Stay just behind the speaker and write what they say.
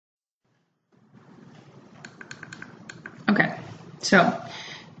So,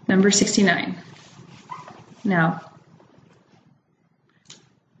 number 69. Now,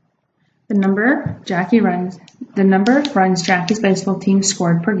 the number of runs Jackie's baseball team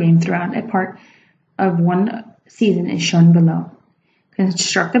scored per game throughout a part of one season is shown below.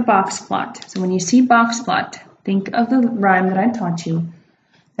 Construct a box plot. So when you see box plot, think of the rhyme that I taught you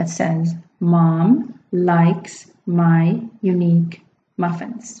that says, Mom likes my unique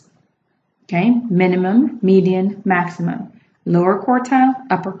muffins. Okay, minimum, median, maximum, lower quartile,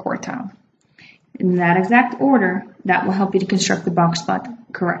 upper quartile. In that exact order, that will help you to construct the box plot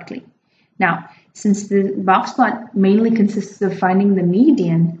correctly. Now, since the box plot mainly consists of finding the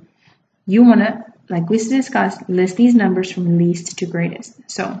median, you want to, like we discussed, list these numbers from least to greatest.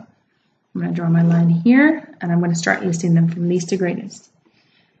 So I'm going to draw my line here, and I'm going to start listing them from least to greatest.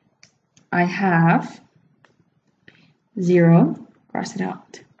 I have 0, cross it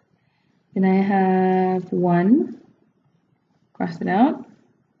out. Then I have 1, cross it out.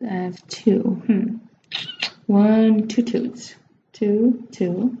 I have 2. 1, 2 twos. 2,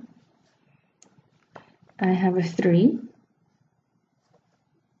 2. I have a 3.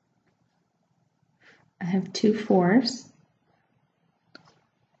 I have 2 4s.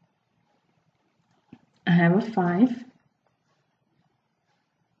 I have a 5.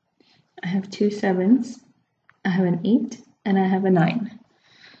 I have 2 7s. I have an 8, and I have a 9.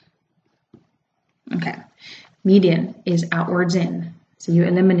 Okay. Median is outwards in. So you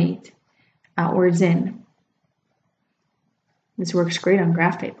eliminate outwards in. This works great on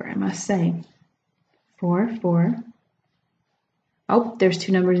graph paper, I must say. 4, 4. Oh, there's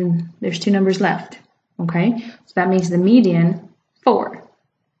 2 numbers left. Okay, so that makes the median 4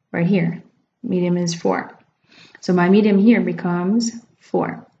 right here. Median is 4. So my median here becomes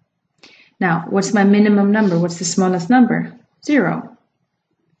 4. Now, what's my minimum number? What's the smallest number? 0.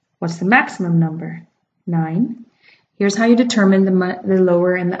 What's the maximum number? 9. Here's how you determine the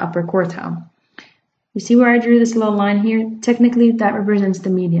lower and the upper quartile. You see where I drew this little line here? Technically, that represents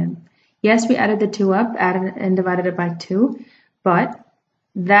the median. Yes, we added the 2 up, added and divided it by 2, but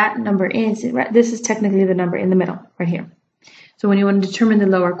that number is, this is technically the number in the middle, right here. So when you want to determine the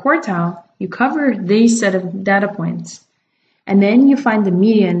lower quartile, you cover these set of data points, and then you find the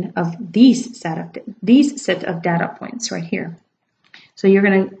median of these set of data points right here. So you're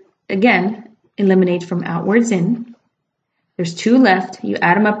going to, again, eliminate from outwards in. There's 2 left. You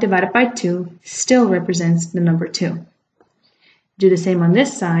add them up, divide it by 2, still represents the number 2. Do the same on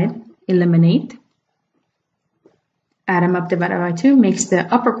this side. Eliminate. Add them up, divided by 2, makes the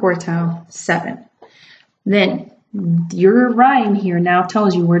upper quartile 7. Then your rhyme here now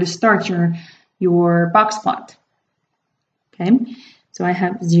tells you where to start your box plot. Okay, so I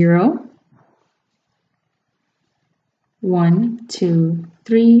have 0, 1, 2,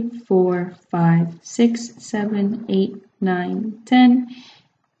 3, 4, 5, 6, 7, 8, 9, 10,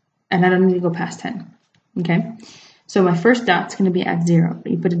 and I don't need to go past 10. Okay, so my first dot's going to be at 0.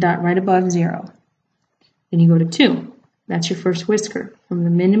 You put a dot right above 0. Then you go to 2. That's your first whisker. From the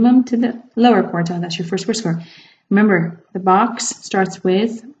minimum to the lower quartile, that's your first whisker. Remember, the box starts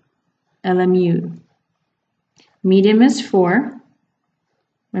with LMU. Median is 4.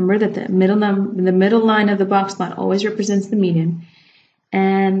 Remember that the middle line of the box plot always represents the median.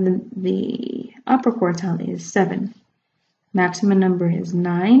 And the upper quartile is 7. Maximum number is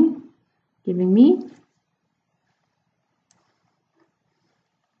 9, giving me,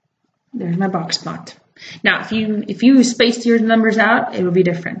 there's my box plot. Now, if you spaced your numbers out, it will be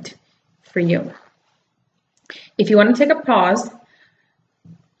different for you. If you want to take a pause,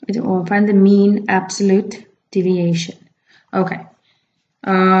 we'll find the mean absolute deviation. Okay.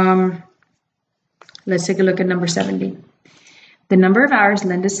 Let's take a look at number 70. The number of hours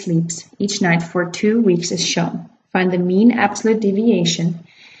Linda sleeps each night for 2 weeks is shown. Find the mean absolute deviation,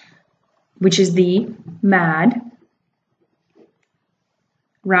 which is the MAD,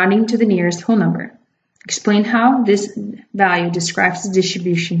 rounding to the nearest whole number. Explain how this value describes the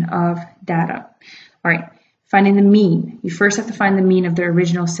distribution of data. All right, finding the mean. You first have to find the mean of the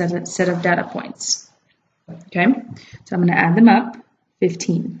original set of data points. Okay, so I'm going to add them up.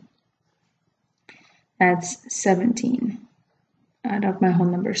 15. That's 17. Add up my whole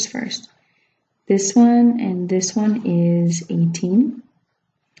numbers first. This one and this one is 18.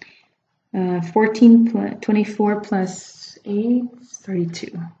 24 plus 8 is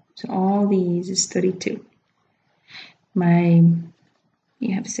 32. So all these is 32.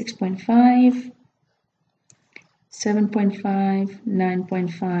 You have 6.5, 7.5,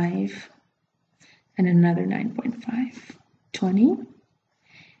 9.5, and another 9.5. 20.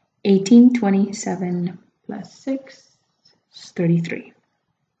 18, 27 plus 6 is 33.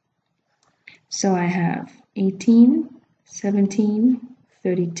 So I have 18, 17,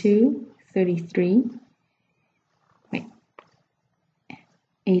 32, 33,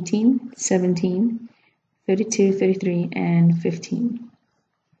 18, 17, 32, 33, and 15.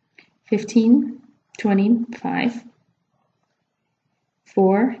 15, 25,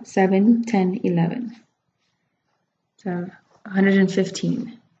 4, 7, 10, 11. So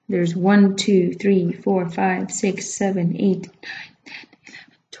 115. There's 1, 2, 3, 4, 5, 6, 7, 8, 9, 10, 11,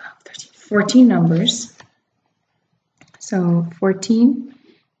 12, 13, 14 numbers. So 14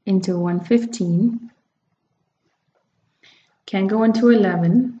 into 115 can go into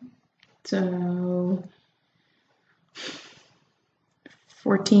 11. So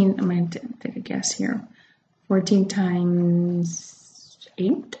 14, I'm going to take a guess here. 14 times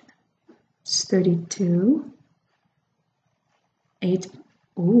 8 is 32. 8.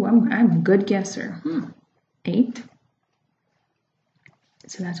 Ooh, I'm a good guesser. 8.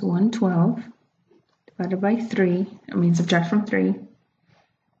 So that's 112 divided by 3. I mean, subtract from 3.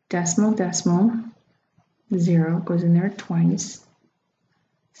 Decimal, decimal. 0 goes in there twice.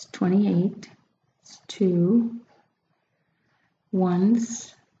 It's 28. It's 2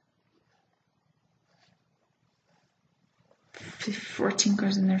 ones. 14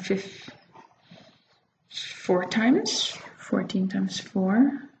 goes in there 4 times. 14 times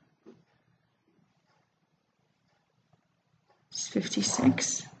 4 is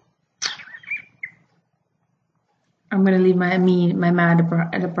 56. I'm going to leave my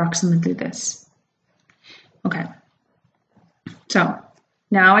math at approximately this. Okay. So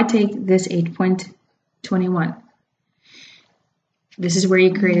now I take this 8.21. This is where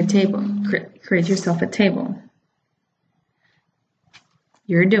you create a table. Create yourself a table.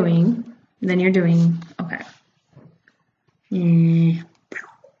 You're doing, okay.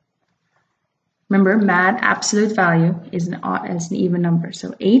 Remember, mad absolute value is an even number.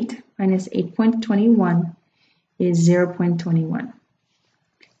 So 8 minus 8.21 is 0.21.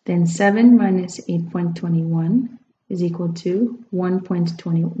 Then 7 minus 8.21 is equal to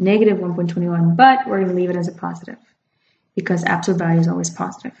negative 1.21, but we're going to leave it as a positive because absolute value is always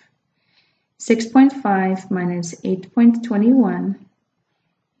positive. 6.5 minus 8.21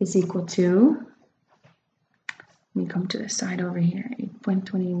 is equal to, let me come to the side over here,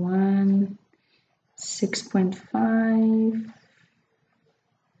 8.21, 6.5,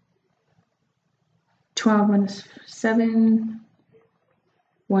 12 minus 7,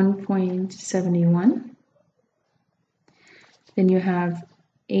 1.71. Then you have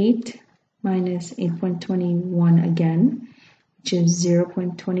 8 minus 8.21 again, which is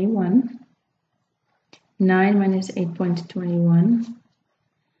 0.21. 9 minus 8.21,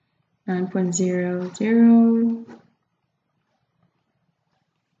 9.00.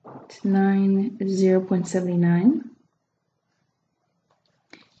 9 is 0.79.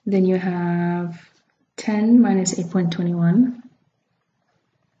 Then you have 10 minus 8.21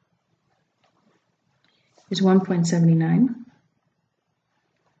 is 1.79.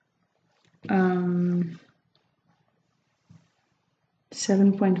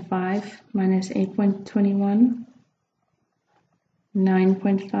 7.5 minus 8.21,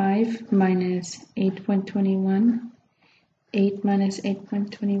 9.5 minus 8.21, 8 minus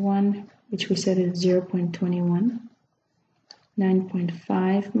 8.21, which we said is 0.21,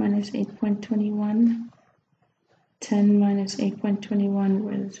 9.5 minus 8.21, 10 minus 8.21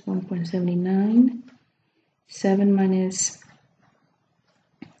 was 1.79, 7 minus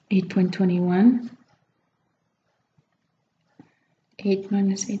 8.21, 8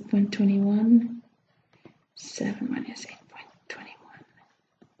 minus 8.21, 7 minus 8.21.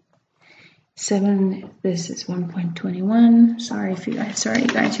 7, this is 1.21. Sorry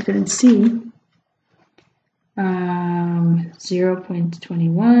guys, you couldn't see.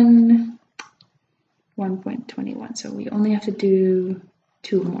 0.21, 1.21. So we only have to do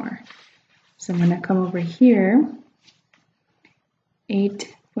 2 more. So I'm going to come over here.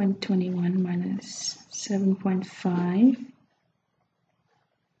 8.21 minus 7.5.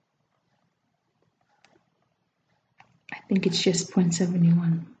 I think it's just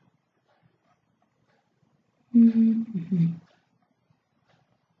 0.71.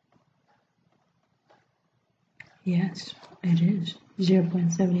 Yes, it is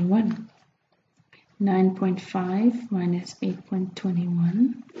 0.71. 9.5 minus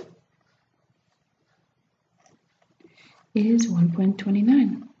 8.21 is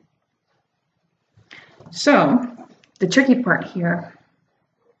 1.29. So the tricky part here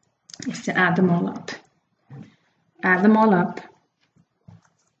is to add them all up. Add them all up.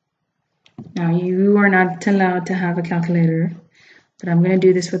 Now you are not allowed to have a calculator, but I'm going to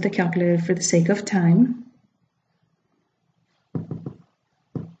do this with the calculator for the sake of time.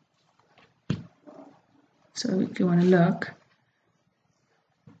 So if you want to look,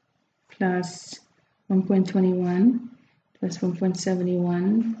 plus 1.21 plus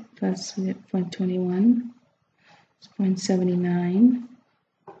 1.71 plus 0.21 0.79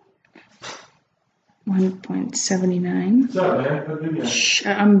 1.79. Shh,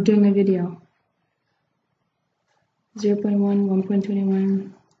 I'm doing a video. 0.1,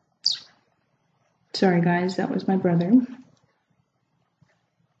 1.21. Sorry guys, that was my brother.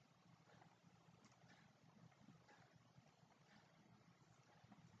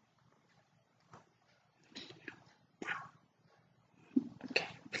 Okay,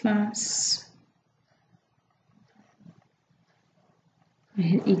 plus. I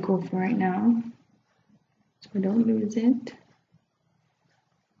hit equal for right now, so I don't lose it.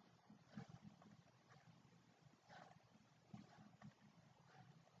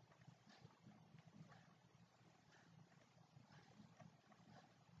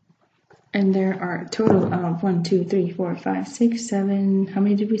 And there are a total of 1, 2, 3, 4, 5, 6, 7, how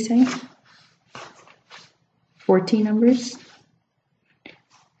many did we say? 14 numbers?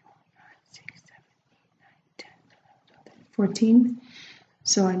 14.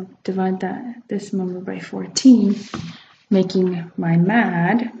 So I divide this number by 14, making my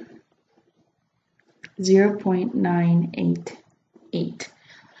MAD 0.988.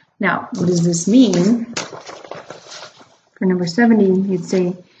 Now, what does this mean? For number 70, you'd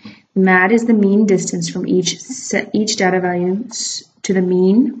say MAD is the mean distance from each data value to the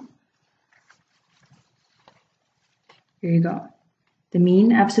mean. Here you go. The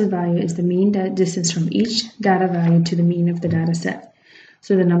mean absolute value is the mean distance from each data value to the mean of the data set.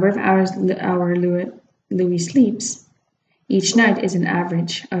 So the number of hours Louis sleeps each night is an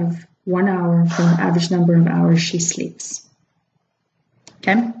average of 1 hour from the average number of hours she sleeps.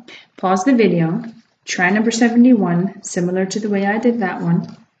 Okay, pause the video, try number 71, similar to the way I did that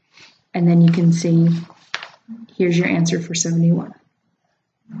one, and then you can see, here's your answer for 71.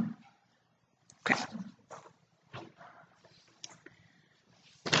 Okay.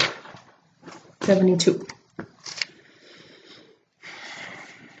 72.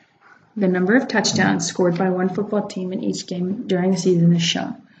 The number of touchdowns scored by one football team in each game during the season is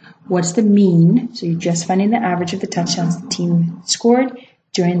shown. What's the mean? So you're just finding the average of the touchdowns the team scored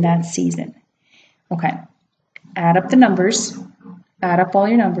during that season. Okay. Add up the numbers. Add up all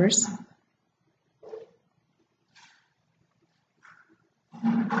your numbers.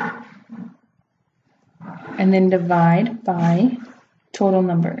 And then divide by total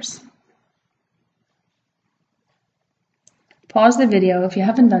numbers. Pause the video. If you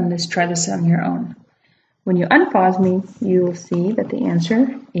haven't done this, try this on your own. When you unpause me, you will see that the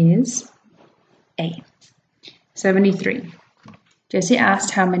answer is A. 73. Jesse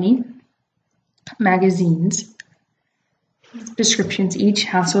asked how many magazines descriptions each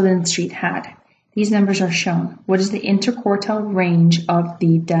household in the street had. These numbers are shown. What is the interquartile range of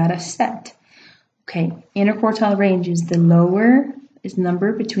the data set? Okay, interquartile range is the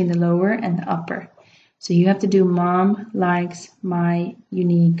number between the lower and the upper. So you have to do mom likes my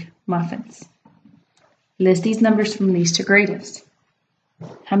unique muffins. List these numbers from least to greatest.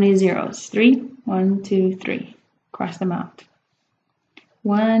 How many zeros? 3? 1, 2, 3. Cross them out.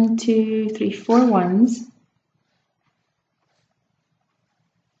 1, 2, 3, 4 ones.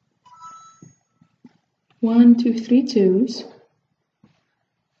 1, 2, 3 twos.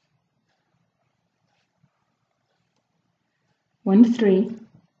 1 3.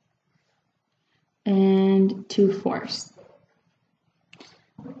 And 2 fours.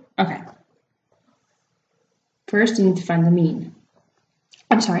 Okay. First, you need to find the mean.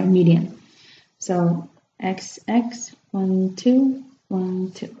 I'm sorry, median. So x 1 2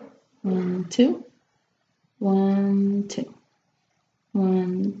 1 2 1 2 1 2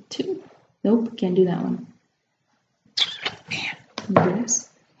 1 2. Nope, can't do that one. Man, do this.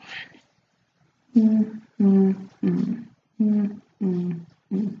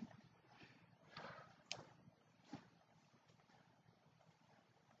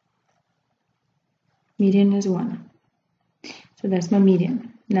 Median is 1. So that's my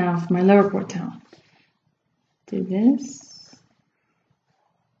median. Now for my lower quartile. Do this.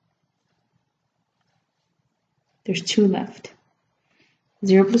 There's 2 left.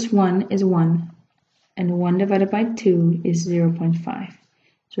 0 plus 1 is 1. And 1 divided by 2 is 0.5.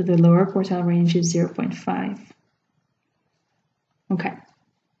 So the lower quartile range is 0.5. Okay.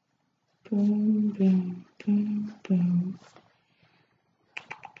 Boom, boom, boom, boom.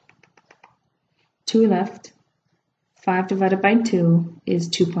 2 left. 5 divided by 2 is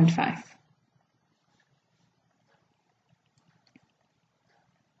 2.5.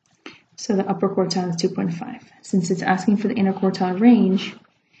 So the upper quartile is 2.5. Since it's asking for the inner quartile range,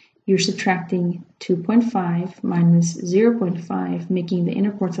 you're subtracting 2.5 minus 0.5, making the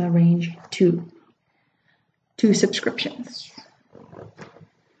interquartile range 2 subscriptions.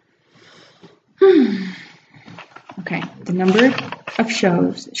 Okay, the number of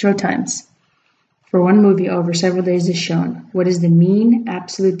show times for one movie over several days is shown. What is the mean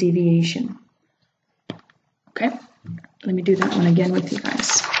absolute deviation? Okay, let me do that one again with you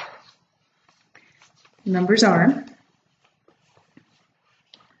guys. The numbers are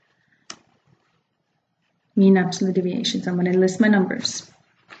mean absolute deviation. So I'm going to list my numbers.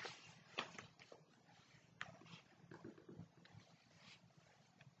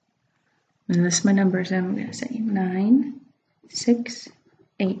 I'm going to list my numbers and I'm going to say 9, 6,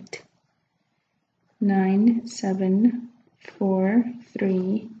 8, 9, 7, 4,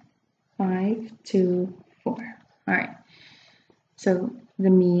 3, 5, 2, 4. All right. So the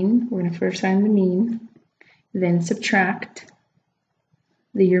mean, we're going to first find the mean, then subtract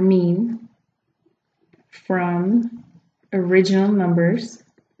your mean from original numbers.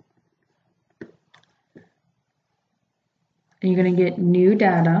 And you're going to get new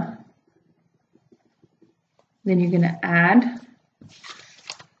data. Then you're going to add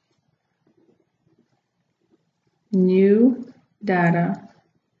new data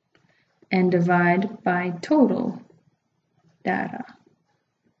and divide by total data.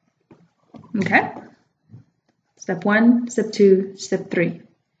 Okay? Step 1, step 2, step 3,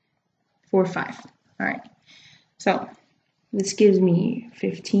 4, 5. All right. So this gives me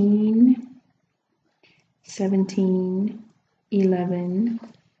 15, 17, 11,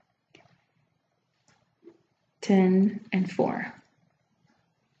 10, and 4.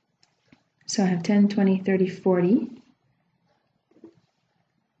 So I have 10, 20, 30, 40,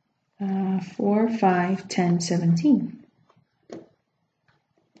 4, 5, 10, 17,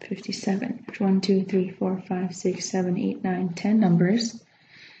 57. 1, 2, 3, 4, 5, 6, 7, 8, 9, 10 numbers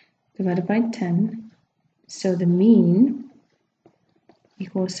divided by 10. So the mean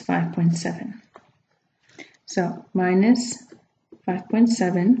equals 5.7. So minus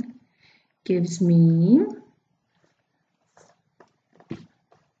 5.7 gives me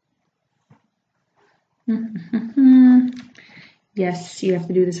yes, you have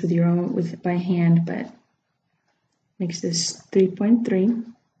to do this with your own by hand, but makes this 3.3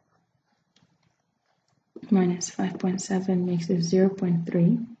 minus 5.7 makes this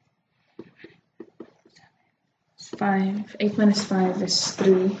 0.3. 8 minus 5 is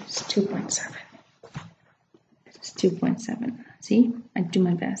 3, it's 2.7. It's 2.7. See, I do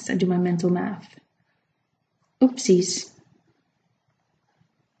my best. I do my mental math. Oopsies.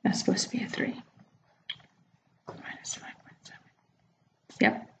 That's supposed to be a 3. Minus 5.7.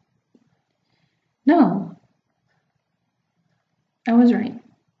 Yep. No. I was right.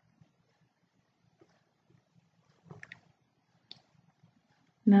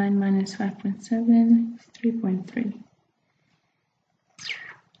 Nine minus 5.7 is 3.3.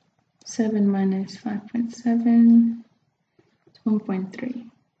 7 minus 5.7 is 1.3.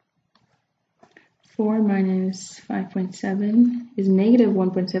 4 minus 5.7 is negative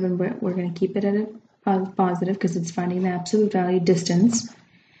 1.7, but we're going to keep it at a positive because it's finding the absolute value distance.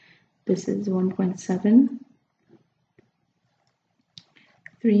 This is 1.7.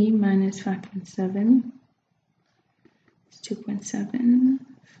 3 minus 5.7 is 2.7.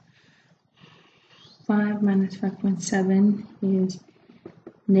 5 minus 5.7 is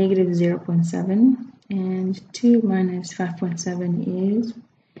negative 0.7. And 2 minus 5.7 is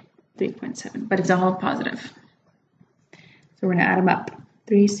 3.7. But it's all positive. So we're going to add them up.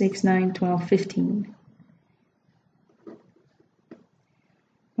 3, 6, 9, 12, 15.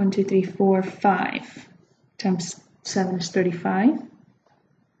 1, 2, 3, 4, 5 times 7 is 35.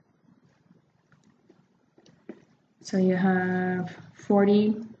 So you have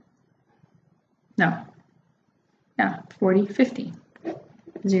 40, no, yeah, 40, 50,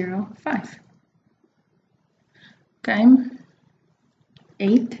 0, 5. Okay,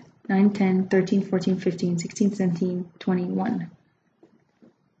 8, 9, 10, 13, 14, 15, 16, 17, 21.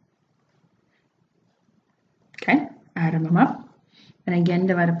 Okay, add them up. And again,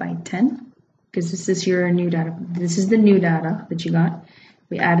 divided by 10, because this is your new data. This is the new data that you got.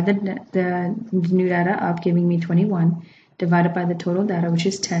 We added the new data up, giving me 21, divided by the total data, which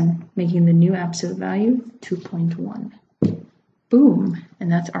is 10, making the new absolute value 2.1. Boom,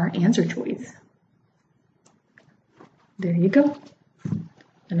 and that's our answer choice. There you go.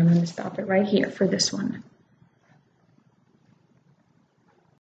 And I'm going to stop it right here for this one.